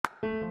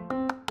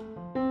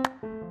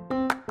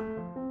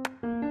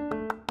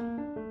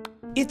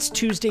It's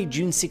Tuesday,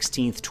 June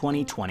 16th,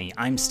 2020.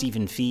 I'm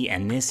Stephen Fee,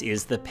 and this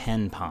is the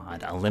Pen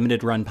Pod, a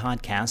limited-run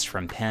podcast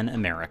from Pen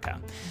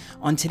America.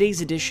 On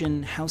today's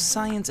edition, how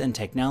science and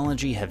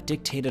technology have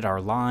dictated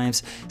our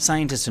lives,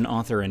 scientist and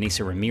author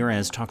Ainissa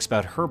Ramirez talks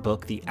about her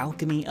book, The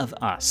Alchemy of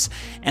Us,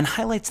 and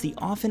highlights the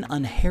often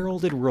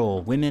unheralded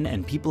role women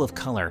and people of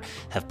color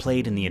have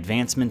played in the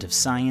advancement of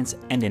science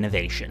and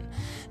innovation.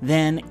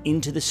 Then,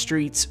 into the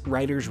streets,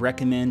 writers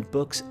recommend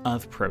books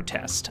of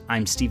protest.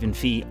 I'm Stephen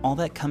Fee, all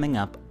that coming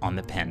up on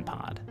the Pen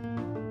Pod.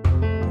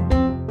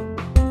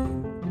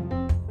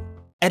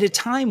 At a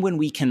time when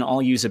we can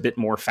all use a bit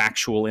more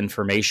factual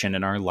information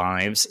in our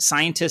lives,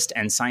 scientist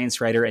and science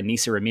writer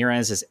Ainissa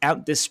Ramirez is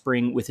out this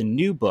spring with a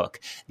new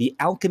book, The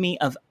Alchemy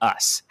of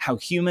Us, How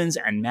Humans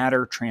and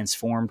Matter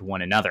Transformed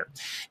One Another.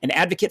 An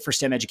advocate for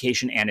STEM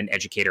education and an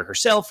educator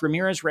herself,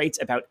 Ramirez writes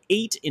about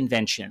 8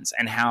 inventions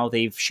and how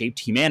they've shaped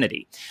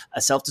humanity.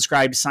 A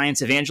self-described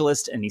science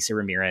evangelist, Ainissa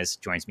Ramirez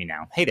joins me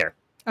now. Hey there.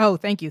 Oh,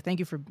 thank you. Thank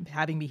you for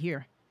having me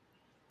here.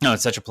 No,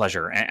 it's such a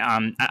pleasure.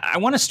 I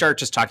want to start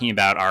just talking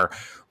about our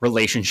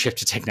relationship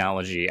to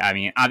technology. I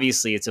mean,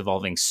 obviously, it's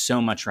evolving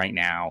so much right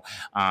now,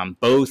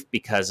 both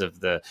because of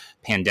the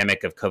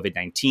pandemic of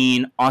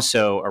COVID-19,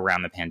 also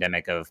around the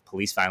pandemic of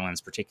police violence,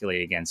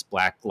 particularly against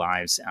Black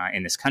lives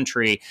in this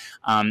country.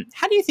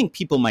 How do you think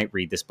people might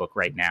read this book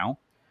right now?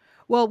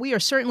 Well, we are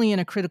certainly in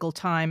a critical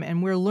time,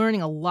 and we're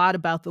learning a lot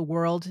about the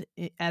world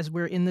as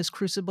we're in this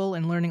crucible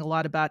and learning a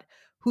lot about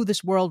who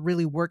this world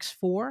really works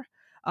for.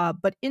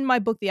 But in my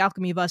book, The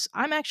Alchemy of Us,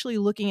 I'm actually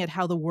looking at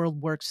how the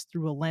world works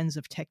through a lens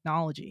of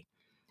technology.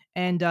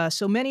 And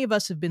so many of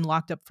us have been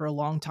locked up for a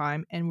long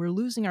time, and we're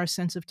losing our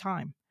sense of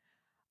time.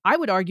 I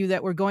would argue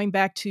that we're going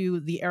back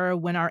to the era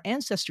when our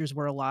ancestors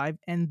were alive,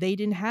 and they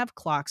didn't have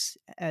clocks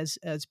as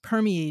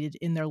permeated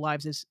in their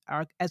lives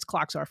as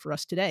clocks are for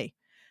us today.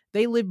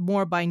 They lived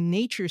more by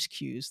nature's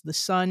cues, the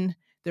sun,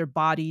 their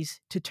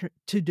bodies,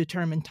 to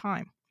determine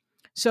time.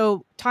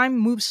 So time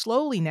moves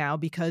slowly now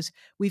because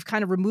we've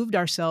kind of removed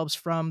ourselves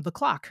from the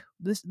clock.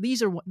 This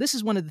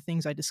is one of the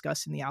things I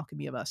discuss in The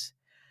Alchemy of Us.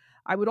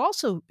 I would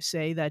also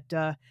say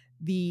that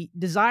the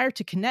desire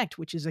to connect,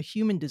 which is a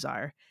human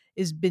desire,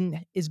 is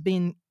being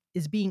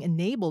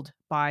enabled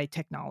by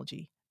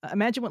technology.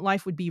 Imagine what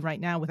life would be right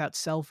now without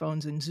cell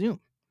phones and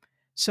Zoom.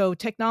 So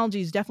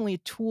technology is definitely a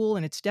tool,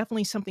 and it's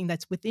definitely something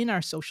that's within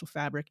our social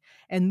fabric.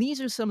 And these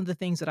are some of the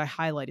things that I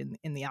highlight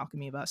in The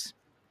Alchemy of Us.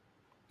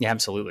 Yeah,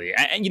 absolutely.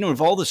 And,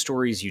 of all the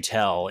stories you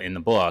tell in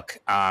the book,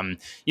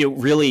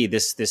 really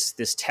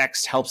this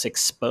text helps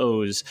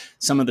expose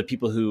some of the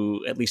people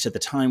who, at least at the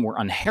time, were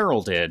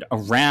unheralded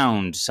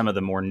around some of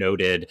the more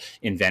noted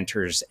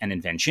inventors and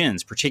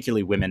inventions,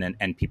 particularly women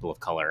and people of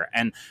color.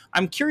 And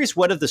I'm curious,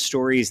 what of the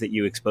stories that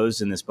you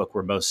exposed in this book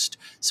were most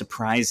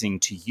surprising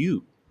to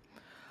you?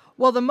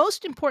 Well, the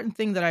most important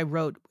thing that I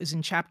wrote is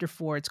in chapter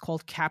 4. It's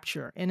called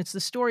Capture, and it's the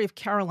story of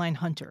Caroline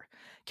Hunter.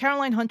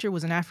 Caroline Hunter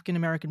was an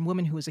African-American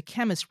woman who was a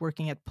chemist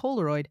working at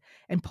Polaroid,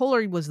 and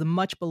Polaroid was the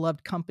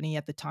much-beloved company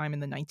at the time in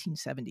the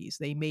 1970s.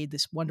 They made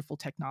this wonderful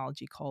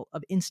technology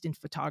of instant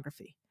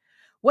photography.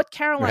 What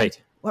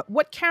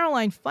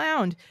Caroline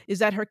found is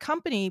that her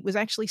company was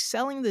actually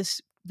selling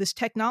this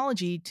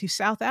technology to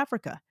South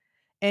Africa,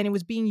 and it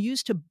was being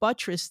used to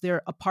buttress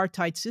their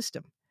apartheid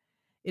system.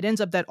 It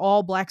ends up that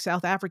all Black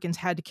South Africans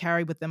had to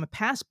carry with them a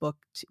passbook,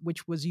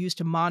 which was used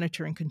to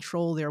monitor and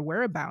control their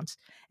whereabouts.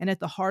 And at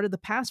the heart of the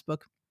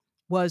passbook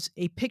was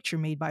a picture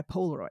made by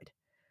Polaroid.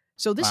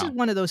 So this is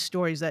one of those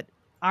stories that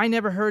I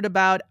never heard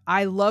about.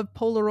 I love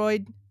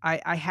Polaroid.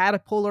 I had a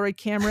Polaroid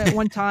camera at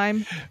one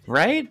time.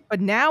 Right?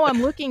 But now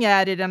I'm looking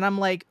at it and I'm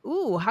like,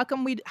 ooh, how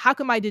come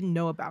I didn't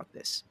know about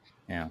this?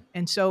 Yeah.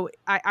 And so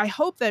I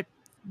hope that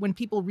when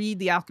people read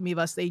The Alchemy of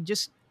Us, they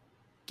just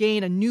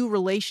gain a new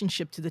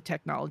relationship to the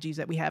technologies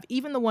that we have,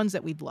 even the ones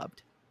that we've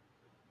loved.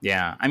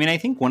 Yeah. I mean, I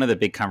think one of the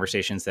big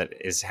conversations that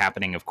is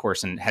happening, of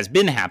course, and has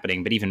been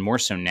happening, but even more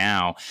so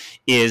now,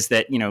 is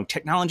that,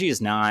 technology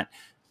is not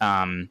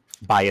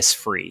bias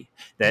free,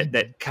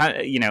 that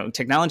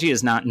technology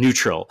is not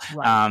neutral,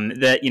 right.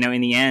 That,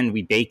 in the end,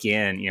 we bake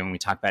in, when we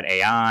talk about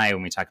AI,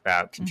 when we talk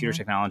about computer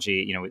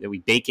technology, that we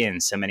bake in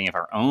so many of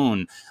our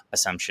own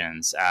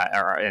assumptions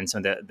and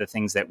some of the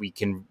things that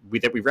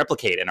we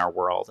replicate in our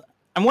world.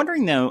 I'm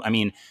wondering, though,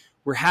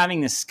 we're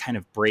having this kind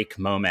of break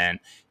moment.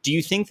 Do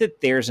you think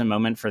that there's a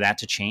moment for that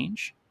to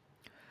change?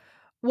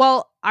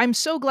 Well, I'm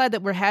so glad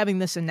that we're having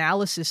this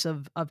analysis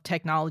of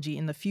technology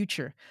in the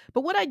future.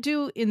 But what I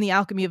do in The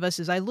Alchemy of Us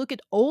is I look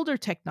at older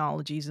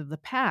technologies of the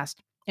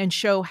past and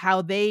show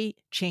how they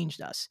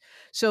changed us.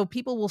 So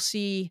people will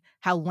see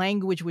how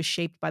language was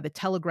shaped by the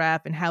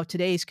telegraph and how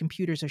today's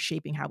computers are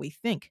shaping how we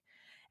think.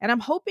 And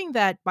I'm hoping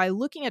that by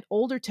looking at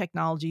older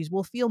technologies,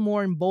 we'll feel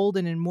more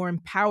emboldened and more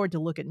empowered to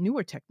look at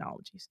newer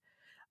technologies.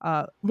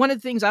 One of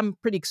the things I'm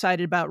pretty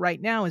excited about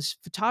right now is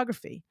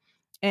photography.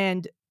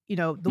 And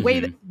the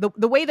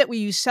way that we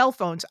use cell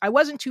phones, I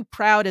wasn't too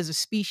proud as a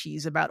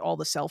species about all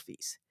the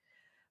selfies.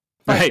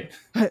 But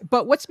Right.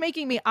 but what's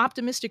making me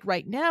optimistic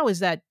right now is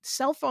that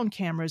cell phone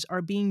cameras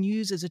are being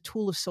used as a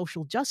tool of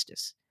social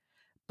justice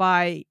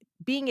by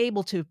being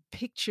able to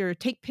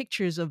take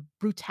pictures of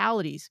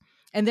brutalities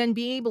and then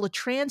being able to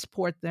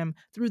transport them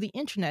through the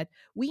internet.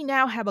 We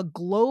now have a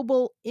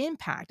global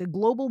impact, a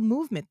global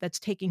movement that's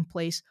taking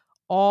place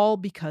all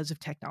because of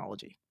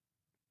technology.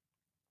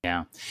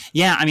 Yeah.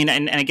 Yeah. I mean,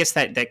 and I guess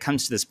that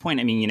comes to this point.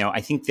 I mean,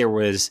 I think there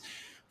was,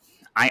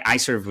 I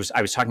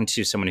was talking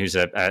to someone who's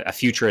a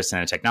futurist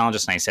and a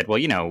technologist, and I said,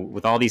 well,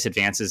 with all these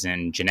advances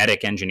in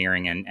genetic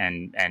engineering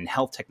and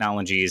health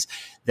technologies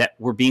that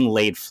were being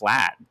laid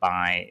flat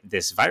by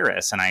this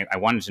virus, and I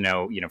wanted to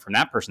know, from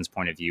that person's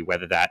point of view,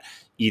 whether that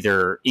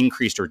either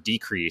increased or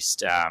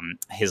decreased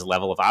his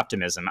level of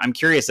optimism. I'm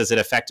curious, does it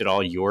affect at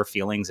all your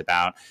feelings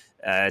about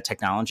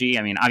technology?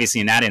 I mean,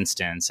 obviously, in that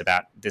instance,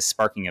 about this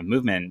sparking of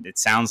movement, it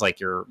sounds like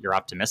you're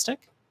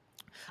optimistic.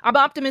 I'm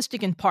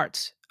optimistic in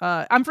parts.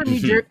 I'm from New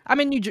Jersey.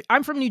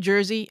 I'm from New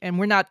Jersey, and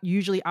we're not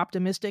usually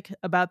optimistic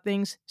about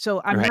things.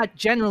 So I'm Right. not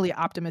generally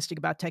optimistic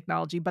about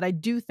technology, but I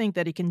do think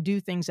that it can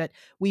do things that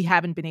we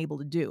haven't been able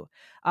to do.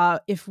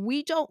 If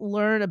we don't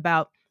learn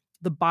about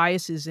the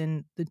biases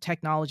in the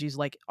technologies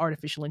like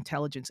artificial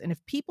intelligence, and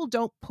if people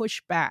don't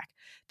push back,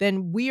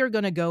 then we are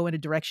going to go in a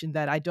direction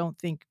that I don't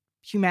think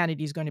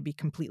humanity is going to be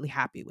completely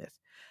happy with.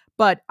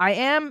 But I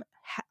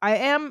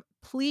am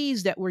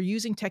pleased that we're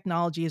using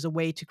technology as a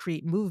way to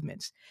create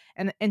movements.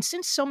 And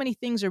since so many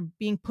things are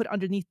being put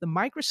underneath the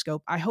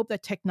microscope, I hope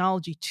that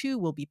technology too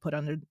will be put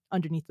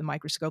underneath the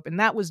microscope. And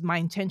that was my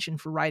intention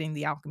for writing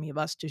The Alchemy of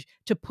Us,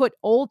 to put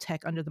old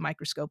tech under the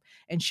microscope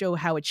and show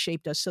how it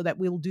shaped us so that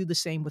we'll do the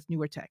same with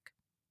newer tech.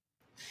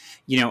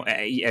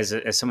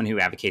 As someone who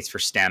advocates for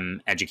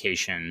STEM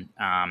education,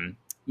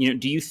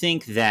 do you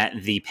think that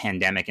the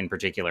pandemic in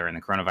particular and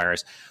the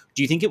coronavirus,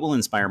 do you think it will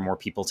inspire more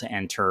people to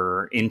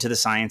enter into the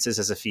sciences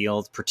as a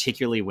field,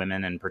 particularly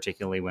women and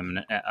particularly women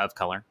of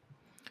color?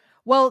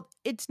 Well,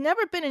 it's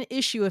never been an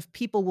issue if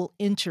people will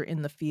enter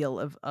in the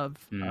field of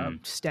Hmm.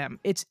 STEM.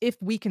 It's if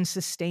we can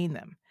sustain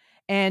them.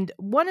 And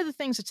one of the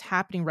things that's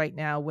happening right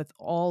now with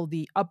all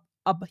the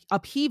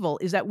upheaval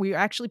is that we're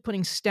actually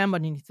putting STEM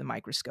underneath the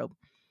microscope.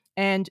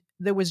 And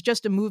there was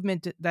just a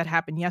movement that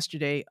happened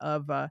yesterday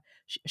of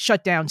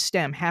shut down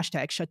STEM,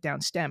 hashtag shut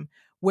down STEM,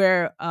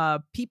 where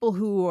people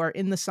who are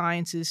in the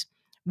sciences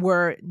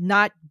were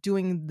not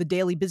doing the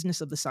daily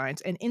business of the science,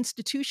 and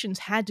institutions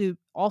had to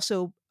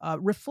also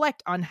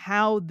reflect on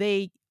how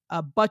they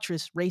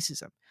buttress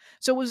racism.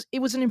 So it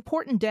was an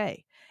important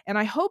day, and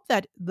I hope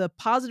that the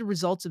positive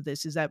results of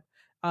this is that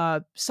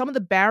some of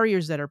the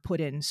barriers that are put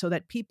in so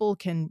that people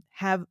can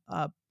have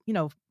you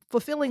know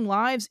fulfilling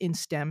lives in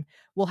STEM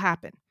will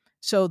happen.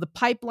 So the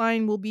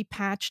pipeline will be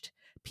patched.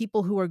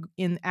 People who are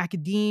in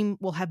academe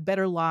will have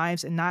better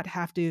lives and not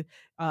have to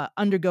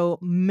undergo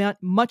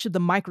much of the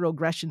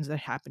microaggressions that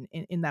happen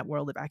in that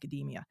world of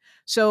academia.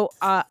 So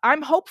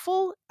I'm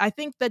hopeful. I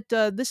think that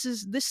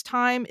this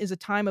time is a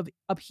time of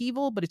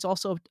upheaval, but it's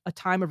also a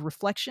time of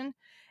reflection.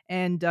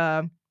 And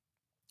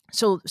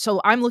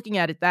so I'm looking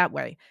at it that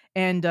way.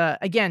 And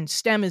again,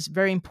 STEM is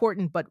very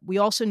important, but we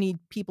also need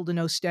people to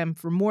know STEM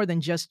for more than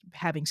just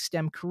having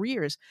STEM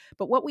careers.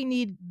 But what we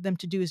need them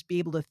to do is be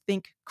able to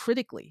think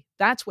critically.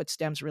 That's what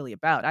STEM's really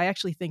about. I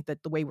actually think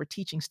that the way we're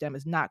teaching STEM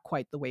is not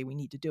quite the way we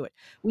need to do it.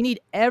 We need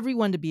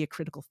everyone to be a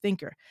critical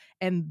thinker.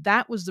 And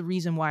that was the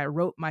reason why I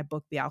wrote my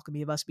book, The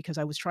Alchemy of Us, because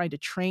I was trying to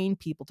train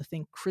people to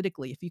think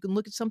critically. If you can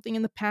look at something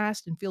in the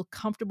past and feel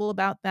comfortable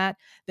about that,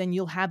 then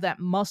you'll have that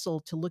muscle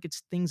to look at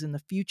things in the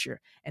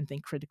future and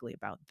think critically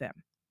about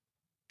them.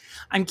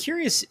 I'm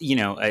curious,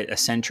 a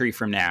century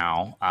from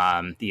now,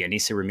 the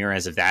Ainissa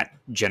Ramirez of that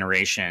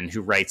generation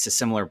who writes a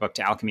similar book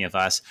to Alchemy of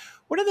Us,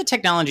 what are the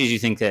technologies you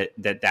think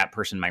that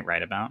person might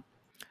write about?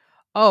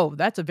 Oh,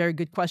 that's a very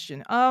good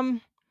question.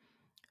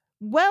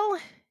 Well,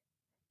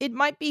 it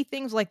might be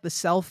things like the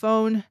cell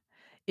phone.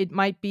 It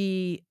might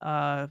be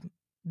some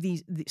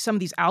of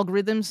these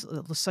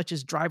algorithms, such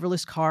as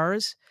driverless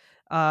cars,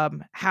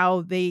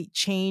 how they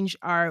change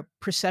our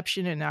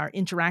perception and our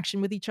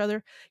interaction with each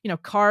other.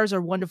 Cars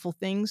are wonderful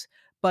things,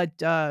 but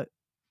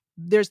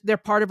they're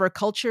part of our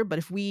culture. But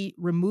if we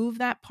remove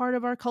that part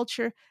of our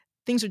culture,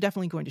 things are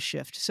definitely going to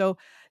shift. So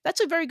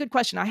that's a very good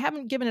question. I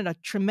haven't given it a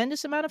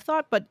tremendous amount of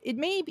thought, but it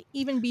may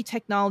even be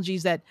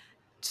technologies that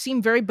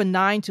seem very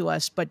benign to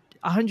us, but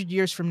 100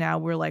 years from now,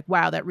 we're like,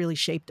 wow, that really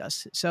shaped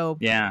us. So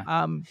Yeah.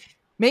 um,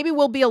 maybe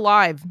we'll be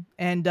alive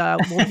and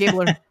we'll be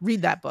able to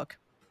read that book.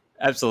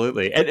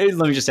 Absolutely. And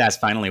let me just ask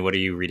finally, what are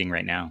you reading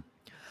right now?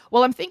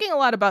 Well, I'm thinking a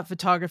lot about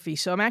photography.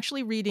 So I'm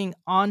actually reading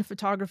On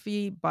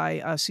Photography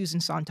by Susan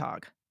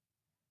Sontag.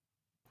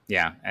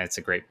 Yeah, it's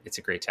a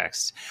great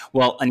text.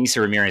 Well, Ainissa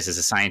Ramirez is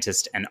a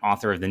scientist and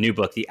author of the new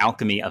book, The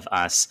Alchemy of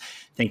Us.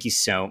 Thank you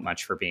so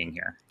much for being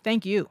here.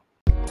 Thank you.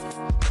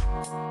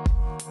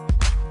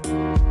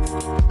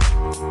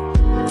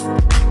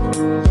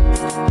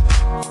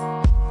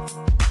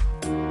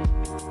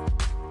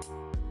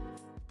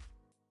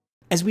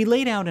 As we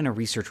laid out in a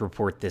research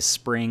report this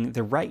spring,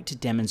 the right to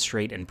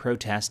demonstrate and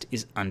protest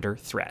is under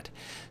threat.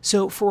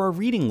 So for our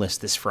reading list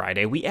this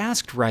Friday, we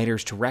asked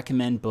writers to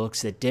recommend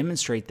books that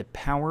demonstrate the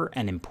power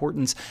and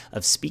importance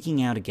of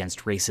speaking out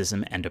against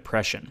racism and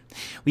oppression.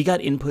 We got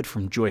input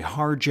from Joy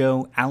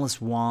Harjo, Alice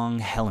Wong,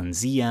 Helen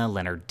Zia,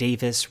 Leonard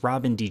Davis,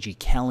 Robin D.G.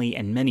 Kelly,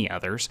 and many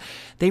others.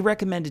 They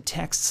recommended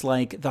texts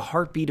like The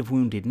Heartbeat of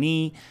Wounded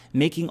Knee,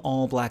 Making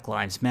All Black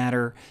Lives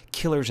Matter,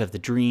 Killers of the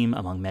Dream,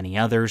 among many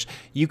others.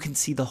 You can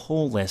see the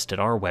whole list at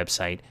our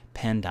website,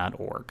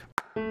 pen.org.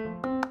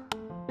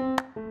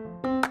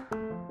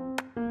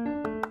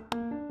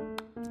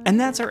 And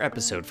that's our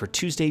episode for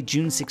Tuesday,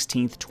 June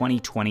 16th,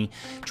 2020.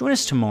 Join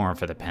us tomorrow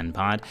for the Pen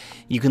Pod.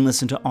 You can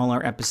listen to all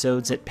our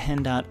episodes at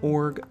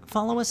pen.org.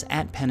 Follow us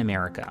at Pen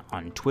America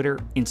on Twitter,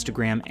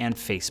 Instagram, and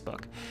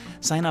Facebook.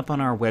 Sign up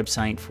on our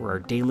website for our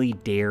daily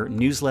Dare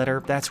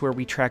newsletter. That's where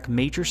we track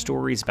major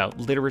stories about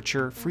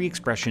literature, free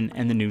expression,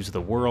 and the news of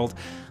the world.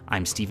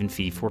 I'm Stephen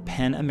Fee for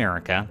Pen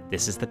America.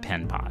 This is the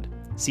Pen Pod.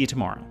 See you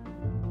tomorrow.